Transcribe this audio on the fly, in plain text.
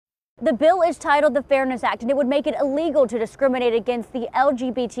The bill is titled the Fairness Act, and it would make it illegal to discriminate against the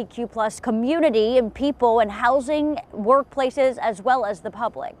LGBTQ+ community and people in housing, workplaces, as well as the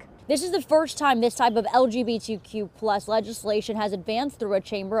public. This is the first time this type of LGBTQ+ legislation has advanced through a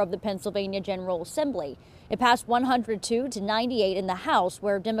chamber of the Pennsylvania General Assembly. It passed 102 to 98 in the House,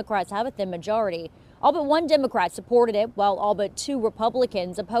 where Democrats have a thin majority. All but one Democrat supported it, while all but two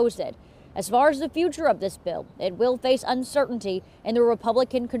Republicans opposed it. As far as the future of this bill, it will face uncertainty in the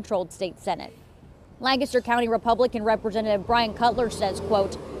Republican-controlled state Senate. Lancaster County Republican Representative Brian Cutler says,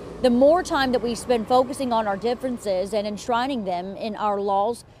 quote, "The more time that we spend focusing on our differences and enshrining them in our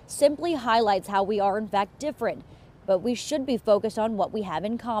laws simply highlights how we are in fact different, but we should be focused on what we have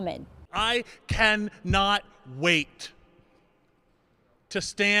in common." I cannot wait to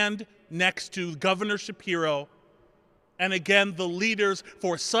stand next to Governor Shapiro and again the leaders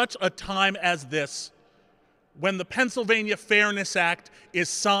for such a time as this, when the Pennsylvania Fairness Act is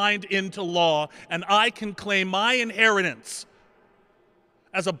signed into law and I can claim my inheritance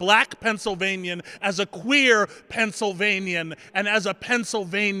as a Black Pennsylvanian, as a queer Pennsylvanian, and as a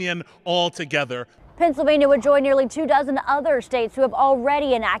Pennsylvanian altogether. Pennsylvania would join nearly 24 other states who have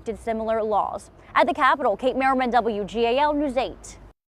already enacted similar laws. At the Capitol, Kate Merriman, WGAL News 8.